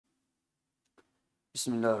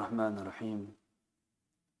بسم الله الرحمن الرحيم.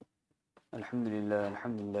 الحمد لله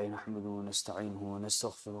نحمده ونستعينه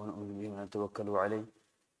ونستغفره ونؤمن به ونتوكل عليه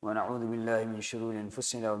ونعوذ بالله من شرور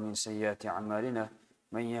أنفسنا ومن سيئات أعمالنا.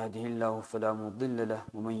 من يهده الله فلا مضل له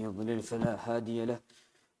ومن يضلل فلا هادي له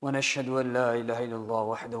ونشهد أن لا إله إلا الله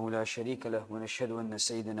وحده لا شريك له ونشهد أن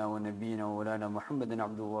سيدنا ونبينا وولانا محمدا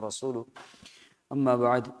عبده ورسوله. أما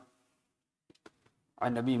بعد،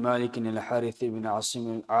 عن أبي مالك الحارث بن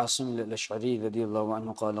عاصم الأشعري رضي الله عنه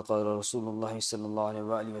قال قال رسول الله صلى الله عليه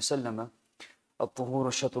وآله وسلم: الطهور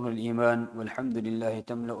شطر الإيمان والحمد لله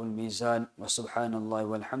تملأ الميزان وسبحان الله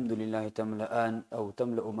والحمد لله تملأان أو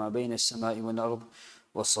تملأ ما بين السماء والأرض،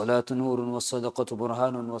 والصلاة نور والصدقة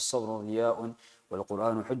برهان والصبر ضياء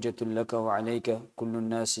والقرآن حجة لك وعليك، كل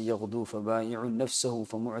الناس يغدو فبائع نفسه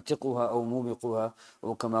فمعتقها أو موبقها،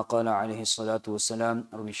 وكما قال عليه الصلاة والسلام: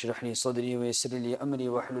 رب اشرح لي صدري ويسر لي أمري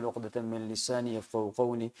واحلل عقدة من لساني يفقهوا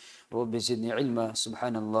قولي، رب زدني علما.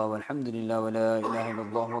 سبحان الله والحمد لله ولا إله إلا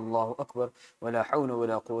الله والله أكبر ولا حول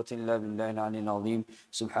ولا قوة إلا بالله العلي العظيم.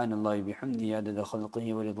 سبحان الله بحمده عدد خلقه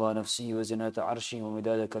ورضا نفسه وزنة عرشه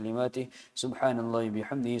ومداد كلماته. سبحان الله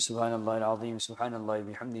بحمده سبحان الله العظيم. سبحان الله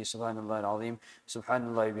بحمده سبحان الله العظيم. سبحان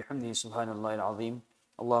الله بحمده سبحان الله العظيم.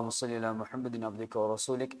 اللهم صل على محمد عبدك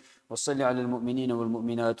ورسولك وصل على المؤمنين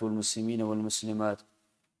والمؤمنات والمسلمين والمسلمات.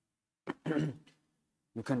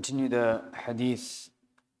 We continue the hadith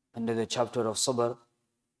under the chapter of Sabr,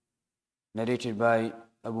 narrated by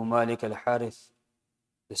Abu Malik al-Harith,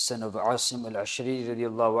 the son of Asim al-Ashri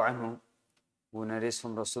radiallahu anhu, who narrates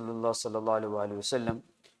from Rasulullah sallallahu alaihi wasallam,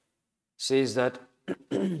 says that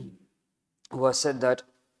who has said that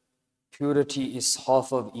purity is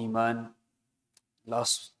half of Iman.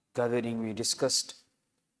 Last gathering we discussed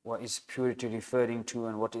what is purity referring to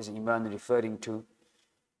and what is Iman referring to.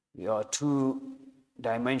 There are two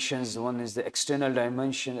dimensions. One is the external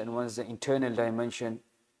dimension and one is the internal dimension.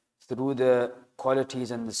 Through the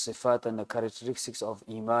qualities and the sifat and the characteristics of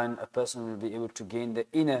Iman, a person will be able to gain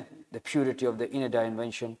the purity of the inner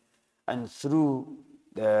dimension, and through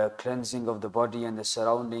the cleansing of the body and the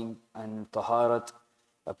surrounding and taharat,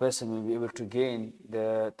 a person will be able to gain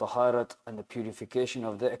the taharat and the purification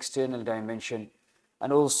of the external dimension.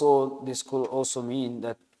 And also this could also mean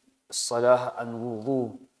that salah and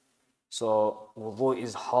wudu. So wudu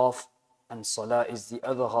is half and salah is the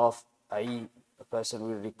other half, i.e. a person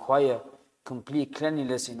will require complete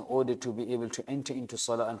cleanliness in order to be able to enter into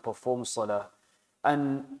salah and perform salah.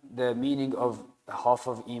 And the meaning of half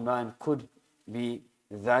of Iman could be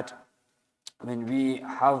that when we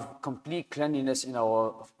have complete cleanliness in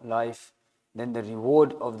our life, then the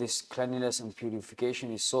reward of this cleanliness and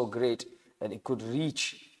purification is so great that it could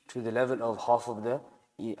reach to the level of half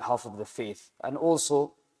of the faith. And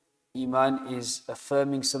also, Iman is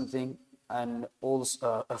affirming something, and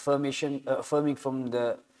also affirming from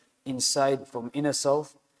the inside, from inner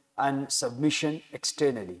self, and submission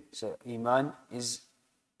externally. So Iman is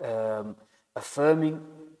affirming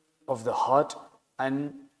of the heart,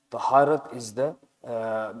 and Taharat is the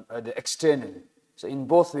external. So in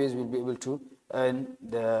both ways we'll be able to earn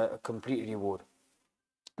the complete reward.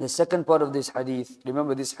 The second part of this hadith,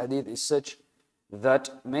 remember this hadith is such that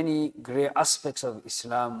many great aspects of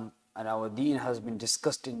Islam and our deen has been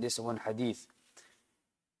discussed in this one hadith.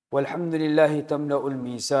 Walhamdulillahi tamla'ul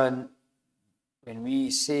mizan. When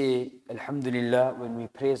we say Alhamdulillah, when we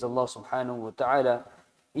praise Allah subhanahu wa ta'ala,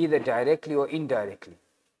 either directly or indirectly,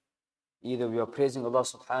 either we are praising Allah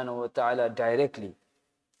subhanahu wa ta'ala directly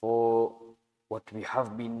for what we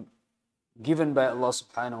have been given by Allah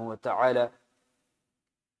subhanahu wa ta'ala.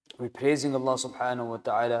 We're praising Allah subhanahu wa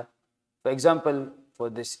ta'ala, for example,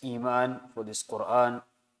 for this Iman, for this Quran,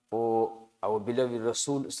 for our beloved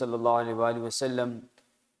Rasul sallallahu alayhi wa sallam,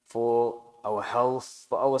 for our health,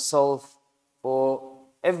 for ourselves, for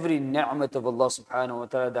every ni'mat of Allah subhanahu wa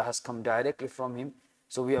ta'ala that has come directly from Him.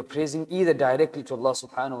 So we are praising either directly to Allah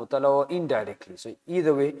subhanahu wa ta'ala or indirectly. So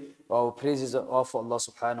either way, our praises are for Allah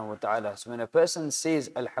subhanahu wa ta'ala. So when a person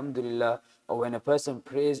says Alhamdulillah, or when a person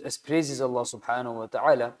praises Allah subhanahu wa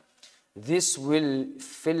ta'ala, this will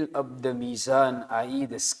fill up the mizan, i.e.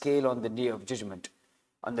 the scale on the Day of Judgment.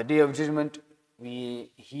 On the Day of Judgment,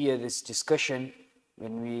 we hear this discussion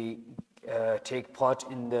when we take part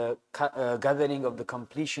in the gathering of the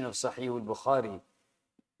completion of Sahih al-Bukhari.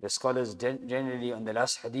 The scholars generally on the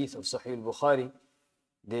last hadith of Sahih al-Bukhari,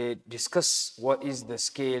 they discuss what is the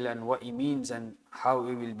scale and what it means and how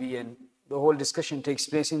it will be, and the whole discussion takes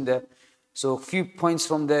place in there. So a few points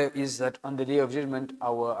from there is that on the Day of Judgment,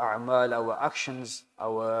 our a'mal, our actions,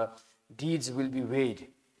 our deeds will be weighed.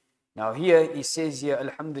 Now here he says here,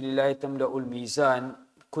 Alhamdulillah tamla'ul mizan,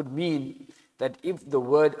 could mean that if the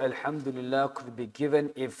word Alhamdulillah could be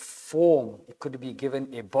given a form, it could be given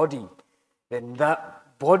a body, then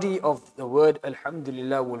that body of the word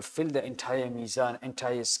Alhamdulillah will fill the entire mizan,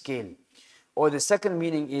 entire scale. Or the second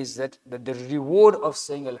meaning is that the reward of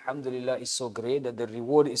saying Alhamdulillah is so great that the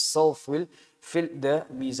reward itself will fill the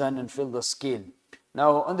mizan and fill the scale.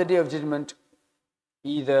 Now, on the Day of Judgment,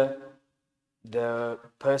 either the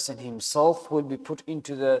person himself will be put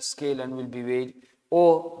into the scale and will be weighed,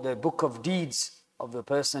 or the book of deeds of the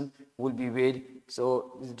person will be weighed.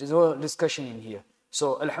 So there's no discussion in here.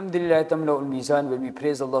 So Alhamdulillah tamla'ul mizan, when we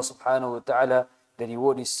praise Allah subhanahu wa ta'ala, the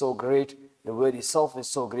reward is so great, the word itself is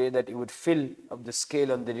so great that it would fill up the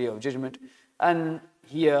scale on the Day of Judgment. And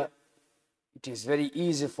here it is very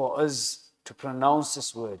easy for us to pronounce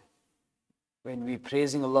this word. When we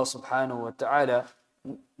praising Allah subhanahu wa ta'ala,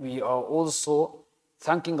 we are also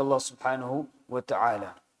thanking Allah subhanahu wa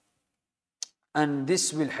ta'ala. And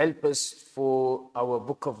this will help us for our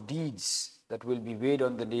book of deeds that will be weighed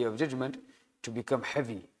on the Day of Judgment to become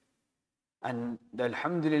heavy. And the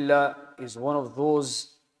Alhamdulillah is one of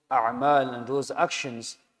those a'mal and those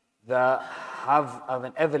actions that have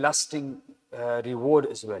an everlasting reward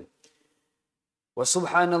as well.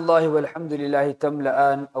 وَسُبْحَانَ اللَّهِ وَالْحَمْدُ لِلَّهِ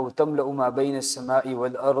تَمْلَآنَ أَوْ تَمْلَأُ مَا بَيْنَ السَّمَاءِ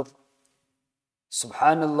وَالْأَرْضِ.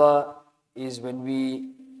 Subhanallah is when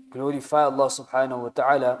we glorify Allah subhanahu wa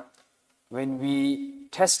ta'ala, when we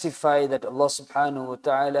testify that Allah subhanahu wa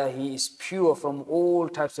ta'ala, He is pure from all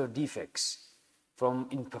types of defects, from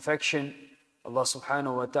imperfection. Allah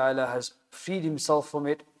subhanahu wa ta'ala has freed Himself from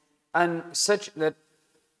it, and such that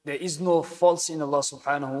there is no faults in Allah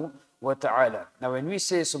subhanahu wa ta'ala. Now when we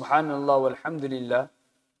say Subhanallah walhamdulillah,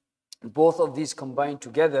 both of these combined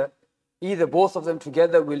together, either both of them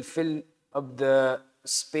together will fill up the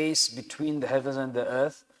space between the heavens and the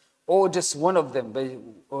earth, or just one of them,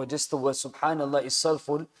 or just the word Subhanallah itself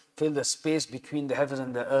will fill the space between the heavens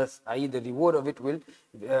and the earth, i.e. the reward of it will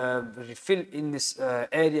fill in this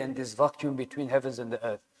area and this vacuum between heavens and the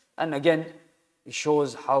earth. And again, it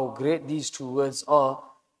shows how great these two words are.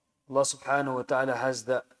 Allah subhanahu wa ta'ala has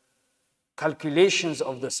the calculations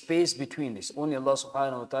of the space between this. Only Allah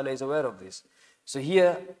subhanahu wa ta'ala is aware of this. So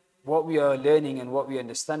here, what we are learning and what we are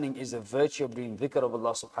understanding is the virtue of doing dhikr of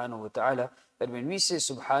Allah subhanahu wa ta'ala, that when we say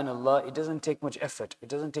subhanallah, it doesn't take much effort, it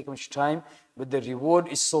doesn't take much time, but the reward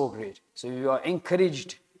is so great. So you are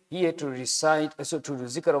encouraged here to recite, to do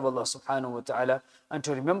dhikr of Allah subhanahu wa ta'ala, and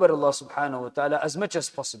to remember Allah subhanahu wa ta'ala as much as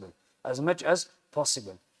possible, as much as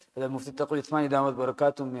possible. The Mufti Taqi Uthmani Damat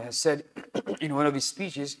Barakatuh has said in one of his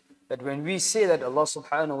speeches that when we say that Allah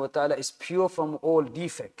subhanahu wa ta'ala is pure from all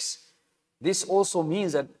defects, this also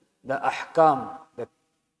means that the ahkam, the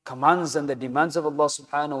commands and the demands of Allah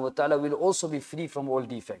subhanahu wa ta'ala will also be free from all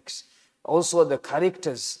defects. Also the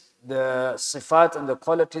characters, the sifat and the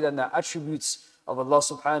quality and the attributes of Allah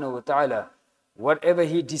subhanahu wa ta'ala, whatever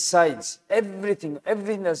He decides, everything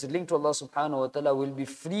that's linked to Allah subhanahu wa ta'ala will be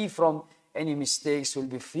free from any mistakes, will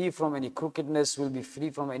be free from any crookedness, will be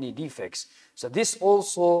free from any defects. So this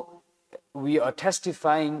also, we are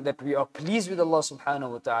testifying that we are pleased with Allah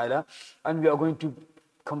subhanahu wa ta'ala, and we are going to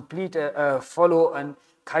complete, follow and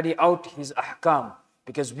carry out His ahkam,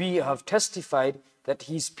 because we have testified that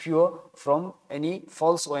He is pure from any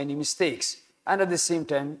faults or any mistakes. And at the same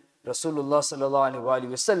time, Rasulullah sallallahu alaihi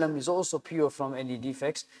wasallam is also pure from any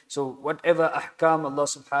defects. So whatever ahkam Allah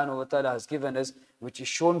subhanahu wa ta'ala has given us, which is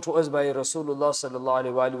shown to us by Rasulullah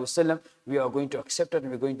sallallahu alaihi wasallam, we are going to accept it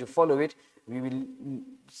and we're going to follow it. We will,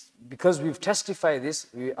 because we've testified this,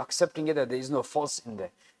 we are accepting it that there is no faults in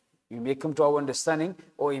there. We may come to our understanding,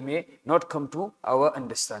 or it may not come to our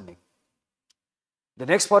understanding. The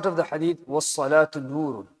next part of the hadith was salatu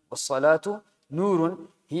nurun. Was salatu nurun.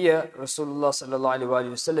 Here, Rasulullah sallallahu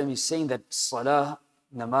alaihi wasallam is saying that salah,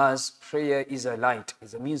 namaz, prayer is a light,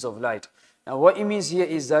 is a means of light. Now, what it means here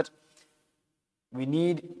is that we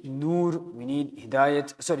need nur, we need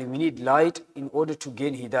hidayat, we need light in order to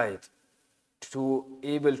gain hidayat, to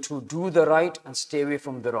able to do the right and stay away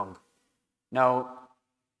from the wrong. Now,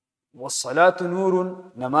 was salatu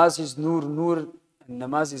nurun, namaz is nur, and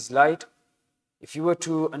namaz is light. If you were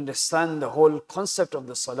to understand the whole concept of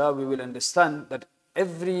the salah, we will understand that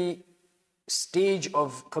every stage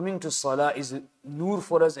of coming to salah is nur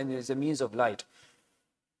for us and is a means of light.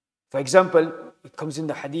 For example, it comes in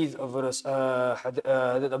the hadith of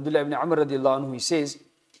Abdullah ibn Amr radiallahu anhu. He says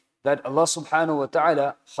that Allah subhanahu wa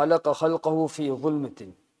ta'ala khalaqa khalqahu fi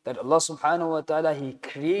dhulmatin, that Allah subhanahu wa ta'ala, He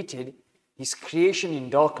created His creation in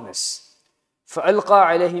darkness. فَأَلْقَى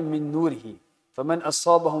عَلَيْهِمْ مِن نُورِهِ فَمَنْ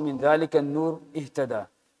أَصَابَهُ مِنْ ذَلِكَ النُّورِ اهْتَدَى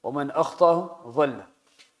وَمَنْ أَخْطَاهُ ضَلَّ.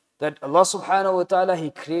 that Allah subhanahu wa ta'ala,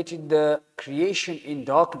 He created the creation in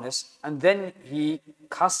darkness, and then He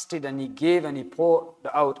casted and He gave and He poured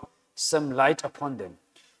out some light upon them.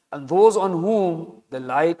 And those on whom the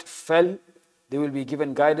light fell, they will be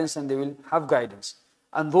given guidance and they will have guidance.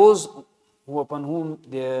 And those upon whom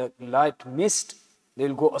the light missed, they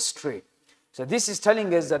will go astray. So this is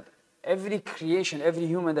telling us that every creation, every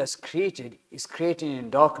human that's created is created in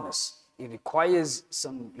darkness. It requires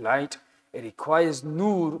some light, it requires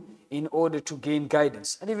nur in order to gain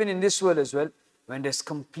guidance. And even in this world as well, when there's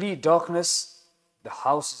complete darkness, the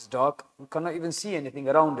house is dark, we cannot even see anything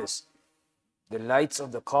around us. The lights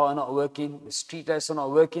of the car are not working, the street lights are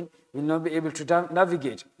not working, we'll not be able to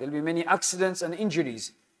navigate. There'll be many accidents and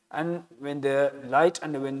injuries. And when the light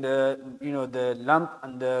and when the lamp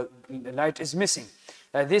and the light is missing,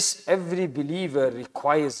 this every believer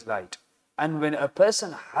requires light. And when a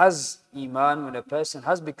person has iman, when a person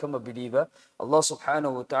has become a believer, Allah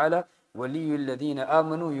subhanahu wa ta'ala, وَلِيُّ الَّذِينَ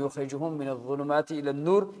آمَنُوا يُخْرِجُهُمْ مِنَ الظُّلُمَاتِ إِلَى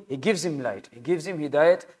النُّورِ, He gives him light, He gives him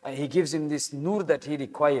hidayat, and He gives him this nur that he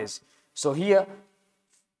requires. So here,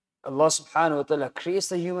 Allah subhanahu wa ta'ala creates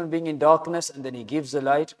the human being in darkness and then He gives the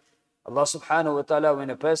light. Allah subhanahu wa ta'ala, when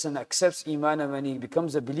a person accepts iman and when he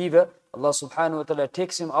becomes a believer, Allah subhanahu wa ta'ala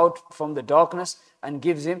takes him out from the darkness and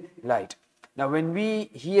gives him light. Now when we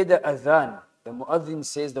hear the adhan, the muadhin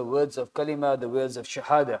says the words of kalima, the words of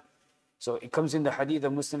shahada. So it comes in the hadith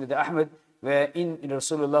of Muslim with Ahmad, where in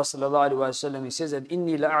Rasulullah sallallahu alaihi wasallam, he says that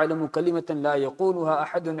إِنِّي لَأَعْلَمُ كَلِمَةً لَا يَقُولُهَا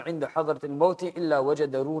أَحَدٌ عِنْدَ حَضْرَةِ الْمَوْتِ إِلَّا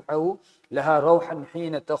وَجَدَ رُوحَهُ لَهَا رَوْحًا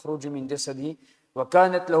حِينَ تَخْرُجُ مِنْ جَسَدِهِ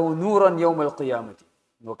وَكَانَتْ لَهُ نُورًا يَوْمَ الْقِيَامَةِ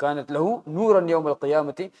وَكَانَتْ لَهُ نُورًا يَوْمَ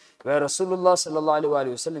الْقِيَامَةِ. Where Rasulullah sallallahu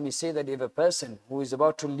alaihi wasallam, he said that if a person who is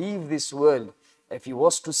about to leave this world, if he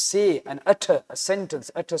was to say and utter a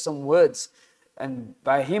sentence, utter some words, and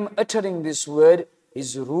by him uttering this word,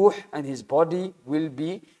 his ruh and his body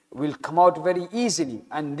will come out very easily,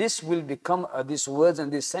 and this will become these words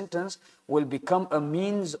and this sentence will become a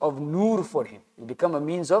means of nur for him. It will become a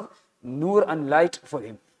means of nur and light for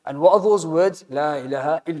him. And what are those words? La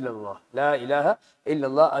ilaha illallah. La ilaha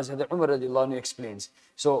illallah, as Hadith Umar radiallahu anhu explains.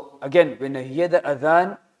 So again, when I hear the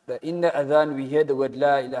adhan, in the adhan we hear the word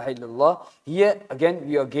La ilaha illallah. Here again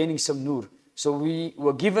we are gaining some nur. So we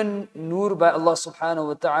were given nur by Allah subhanahu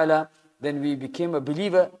wa ta'ala. Then we became a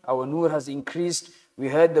believer, our nur has increased. We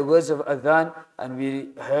heard the words of adhan and we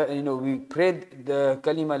heard, we prayed the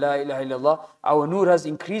kalima la ilaha illallah. Our nur has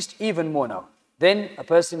increased even more now. Then a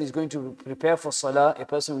person is going to prepare for salah, a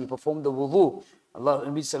person will perform the wudu. Allah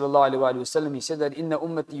Nabi sallallahu alayhi wa sallam, he said that inna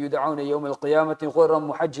ummati yud'auna yawm al-qiyamati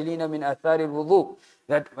ghurran muhajjilina min athari al-wudu.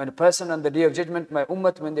 That when a person on the day of judgment, my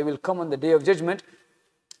ummah, when they will come on the day of judgment,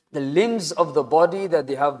 the limbs of the body that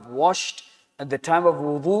they have washed at the time of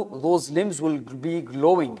wudu, those limbs will be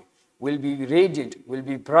glowing, will be radiant, will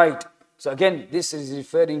be bright. So again, this is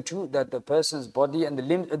referring to that the person's body and the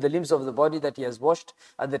limbs of the body that he has washed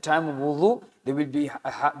at the time of wudu,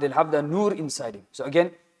 they'll have the nur inside him. So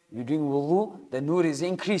again, you're doing wudu, the nur is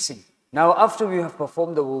increasing. Now after we have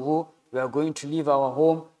performed the wudu, we are going to leave our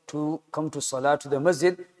home to come to salah, to the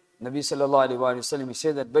masjid. Nabi sallallahu alayhi wa sallam, he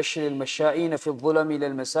said that بَشِّرِ الْمَشَّائِينَ فِي الظُّلَمِ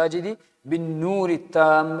إِلَى الْمَسَاجِدِ بِالنُّورِ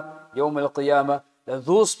التَّامِ يَوْمَ الْقِيَامَةِ. That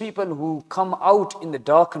those people who come out in the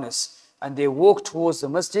darkness and they walk towards the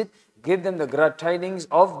masjid, give them the glad tidings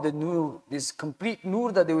of the nur, this complete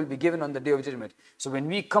nur that they will be given on the day of judgment. So when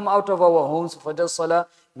we come out of our homes for Fajr Salah,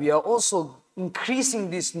 we are also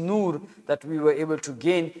increasing this nur that we were able to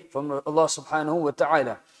gain from Allah subhanahu wa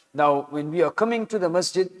ta'ala. Now, when we are coming to the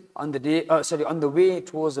masjid on the way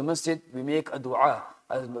towards the masjid, we make a dua,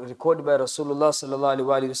 as recorded by Rasulullah sallallahu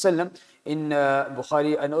alaihi wasallam in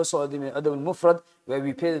Bukhari and also in Adab al-Mufrad, where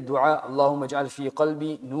we pay the dua, Allahumma ja'al fi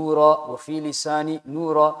qalbi nura, wa fi lisani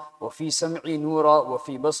nura, wa fi sam'i nura, wa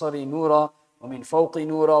fi basari nura, ومن فوق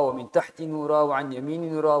نورا ومن تحت نورا وعن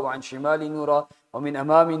يمين نورا وعن شمال نورا ومن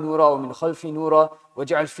أمام نورا ومن خلف نورا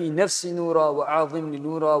واجعل في نفسي نورا وأعظم لي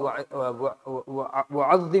نورا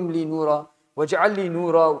وعظم لي نورا واجعل لي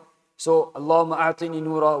نورا. So اللهم أعطني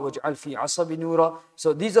نورا واجعل في عصبي نورا.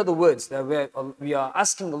 So these are the words that we are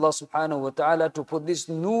asking Allah subhanahu wa ta'ala to put this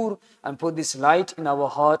nur and put this light in our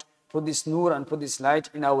heart, put this nur and put this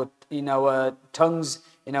light in our tongues,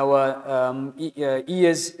 in our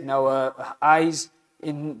ears, in our eyes,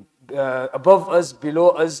 above us, below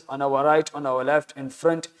us, on our right, on our left, in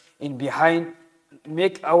front, in behind.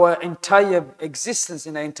 Make our entire existence,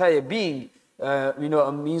 in our entire being, a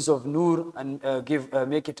means of nur, and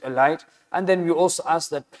make it a light. And then we also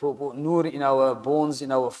ask that nur in our bones,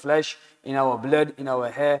 in our flesh, in our blood, in our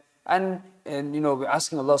hair, And we're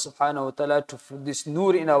asking Allah subhanahu wa ta'ala to put this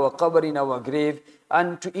nur in our qabr, in our grave,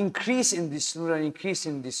 and to increase in this nur and increase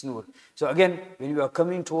in this nur. So again, when we are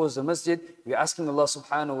coming towards the masjid, we're asking Allah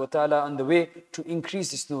subhanahu wa ta'ala on the way to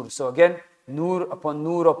increase this nur. So again, nur upon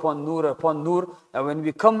nur upon nur upon nur. Now when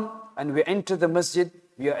we come and we enter the masjid,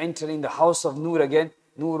 we are entering the house of nur again.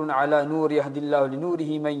 نور على نور يهدي الله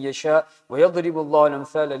لنوره من يشاء ويضرب الله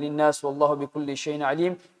الأمثال للناس والله بكل شيء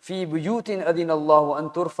عليم في بيوت أذن الله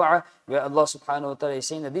أن ترفع, where Allah subhanahu wa ta'ala is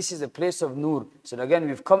saying that this is the place of nur. So again,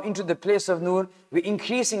 we've come into the place of nur, we're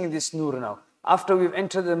increasing in this nur now. After we've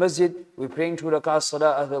entered the masjid, we're praying 2 rak'ahs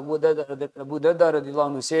salah. As Abu Darda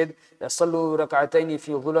radiallahu anhu said, صَلُّوا رَكْعَتَيْنِ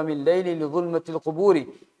فِي ظُلَمِ اللَّيْلِ لِظُلْمَةِ الْقُبُورِ,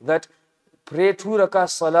 that pray 2 rak'ahs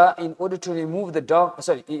salah in order to remove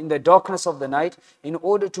in the darkness of the night, in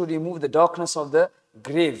order to remove the darkness of the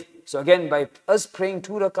grave. So again, by us praying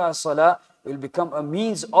 2 rak'ahs salah will become a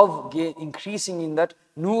means of increasing in that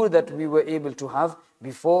nur that we were able to have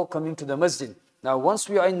before coming to the masjid. Now once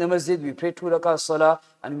we are in the masjid, we pray 2 rak'ahs salah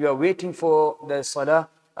and we are waiting for the salah.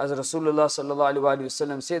 As Rasulullah sallallahu alaihi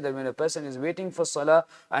wasallam said that when a person is waiting for salah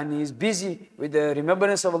and he is busy with the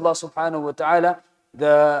remembrance of Allah subhanahu wa ta'ala,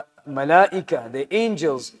 the malaika, the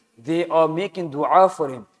angels, they are making dua for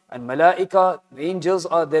him. And malaika, the angels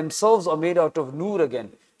are themselves are made out of nur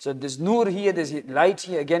again. So this nur here, this light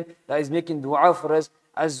here again, that is making dua for us.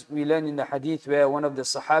 As we learn in the hadith where one of the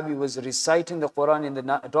sahabi was reciting the Quran in the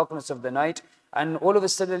darkness of the night, and all of a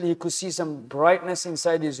sudden he could see some brightness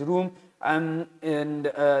inside his room, and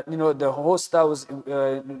the host that was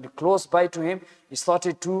close by to him, he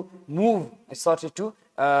started to move,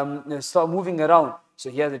 start moving around. So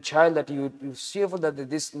he has a child that he was fearful that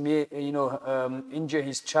this may injure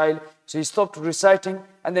his child. So he stopped reciting,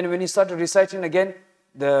 and then when he started reciting again,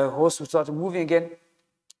 the host would start moving again.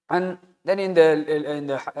 And then in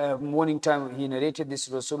the morning time, he narrated this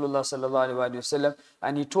to Rasulullah sallallahu alaihi wasallam,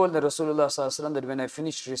 and he told the Rasulullah sallallahu alaihi wasallam that when I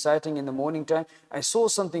finished reciting in the morning time, I saw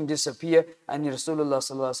something disappear. And Rasulullah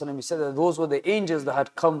sallallahu alaihi wasallam, he said that those were the angels that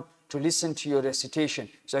had come to listen to your recitation.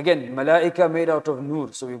 So again, malaika made out of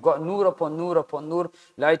nur. So we've got nur upon nur upon nur,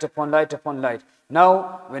 light upon light upon light.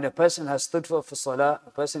 Now, when a person has stood for salah,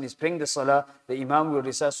 a person is praying the salah, the imam will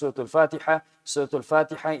recite Surah Al-Fatiha. Surah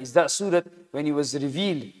Al-Fatiha is that surah when it was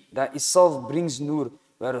revealed that itself brings nur.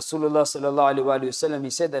 Where Rasulullah sallallahu alaihi wasallam, he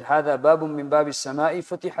said that هَذَا بَابٌ مِّن بَابِ السَّمَاءِ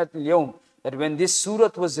فُتِحَتْ الْيَوْمِ, that when this surah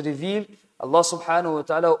was revealed, Allah subhanahu wa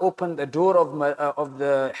ta'ala opened the door of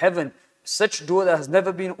the heaven, such door that has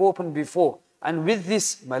never been opened before. And with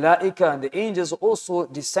this, malaika and the angels also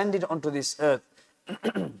descended onto this earth.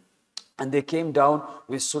 And they came down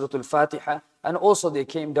with Surah Al-Fatiha, and also they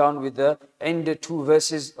came down with the end 2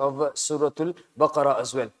 verses of Surah Al-Baqarah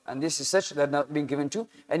as well. And this is such that not been given to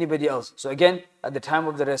anybody else. So again, at the time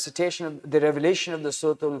of the recitation, the revelation of the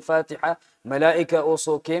Surah Al-Fatiha, malaika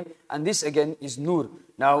also came, and this again is nur.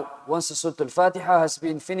 Now, once the Surah Al-Fatiha has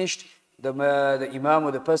been finished, the imam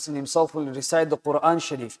or the person himself will recite the Quran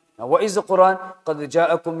Sharif. Now what is the Quran? قَدْ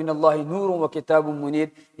جَاءَكُم مِّنَ اللَّهِ نُورٌ وَكِتَابٌ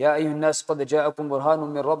مُنِيرٌ يَا أَيُّهَا النَّاسُ قَدْ جَاءَكُم بُرْهَانٌ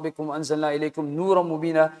مِّن رَبِّكُمْ وَأَنزَلْنَا إِلَيْكُمْ نُورًا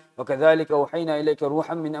مُبِينًا وَكَذَلِكَ أَوْحَيْنَا إِلَيْكَ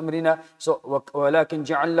رُوحًا مِّنْ أَمْرِنَا. So وَلَكِنْ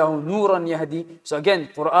جَعَلْنَاهُ نُورًا يَهْدِي. So again,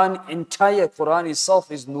 Quran, entire Quran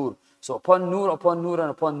itself is nur. So upon nur, upon nur,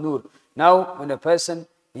 and upon nur. Now when a person,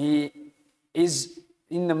 he is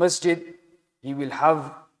in the masjid, he will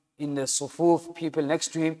have in the sufuf people next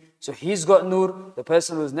to him. So he's got nur, the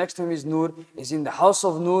person who's next to him is nur, is in the house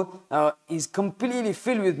of nur. Now he's completely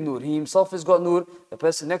filled with nur. He himself has got nur, the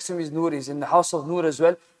person next to him is nur, is in the house of nur as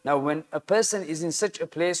well. Now when a person is in such a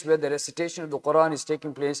place where the recitation of the Quran is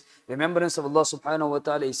taking place, remembrance of Allah subhanahu wa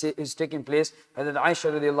ta'ala is taking place, Hazrat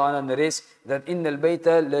Aisha radiallahu anha narrates that in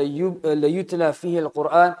al-bayta la yutla fihi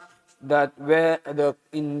al-Quran, that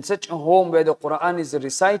in such a home where the Quran is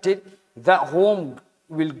recited, that home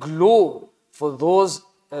will glow for those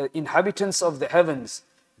inhabitants of the heavens,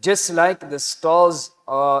 just like the stars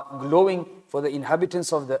are glowing for the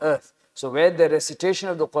inhabitants of the earth. So where the recitation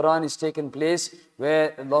of the Quran is taking place,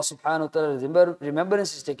 where Allah subhanahu wa ta'ala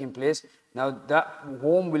remembrance is taking place, now that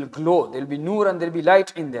home will glow. There will be nur and there will be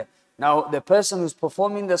light in there. Now the person who's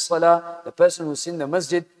performing the salah, the person who's in the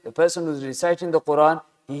masjid, the person who's reciting the Quran,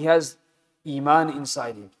 he has iman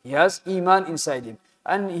inside him. He has iman inside him.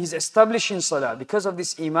 And he's establishing salah. Because of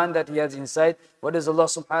this iman that he has inside, what does Allah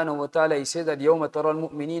subhanahu wa ta'ala, he says that يَوْمَ تَرَى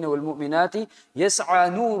الْمُؤْمِنِينَ وَالْمُؤْمِنَاتِ يَسْعَى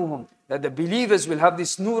نُورُهُم, that the believers will have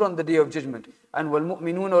this nur on the day of judgment. And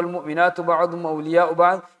وَالْمُؤْمِنُونَ وَالْمُؤْمِنَاتُ بَعْضُهُمْ أَوْلِيَاءُ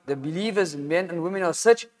بَعْضٍ, the believers, men and women, are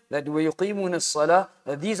such that وَيُقِيمُونَ الصَّلَاةِ,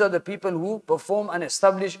 that these are the people who perform and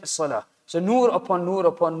establish salah. So nur upon nur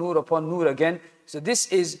upon nur upon nur again. So this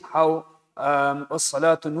is how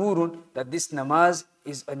as-salatu nurun, that this namaz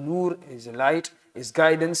is a nur, is a light, is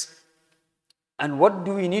guidance. And what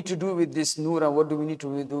do we need to do with this nur, and what do we need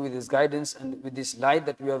to do with this guidance and with this light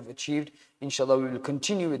that we have achieved? Inshallah, we will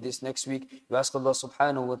continue with this next week. We ask Allah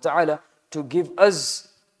subhanahu wa ta'ala to give us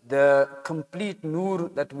the complete nur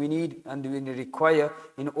that we need and we require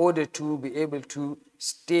in order to be able to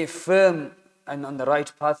stay firm and on the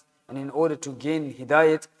right path, and in order to gain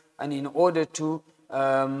hidayat, and in order to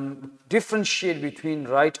differentiate between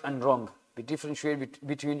right and wrong, differentiate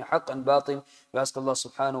between haqq and batil. We ask Allah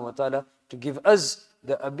subhanahu wa ta'ala to give us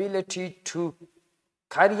the ability to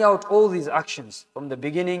carry out all these actions from the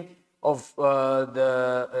beginning of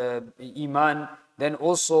the iman, then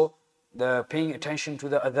also the paying attention to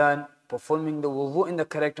the adhan, performing the wudu in the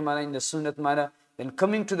correct manner, in the sunnat manner, then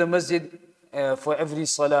coming to the masjid for every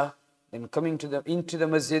salah, then coming into the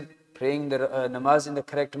masjid, praying the namaz in the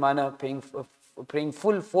correct manner, praying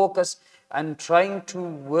full focus, and trying to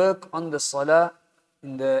work on the salah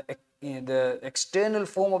in the external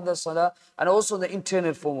form of the salah and also the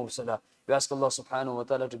internal form of salah. We ask Allah subhanahu wa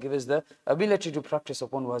ta'ala to give us the ability to practice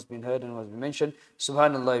upon what has been heard and what has been mentioned.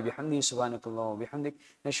 Subhanallah bihamdi, subhanakallah wa bihamdik,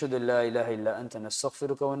 nashhadu an la ilaha illa anta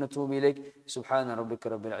nastaghfiruka wa natubu ilayk. Subhana rabbika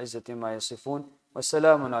rabbil izzati ma yasifun, wa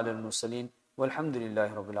salamun ala al-mursaleen,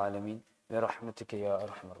 walhamdulillahi rabbil alameen, bi rahmatika ya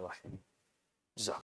arhamar rahimin.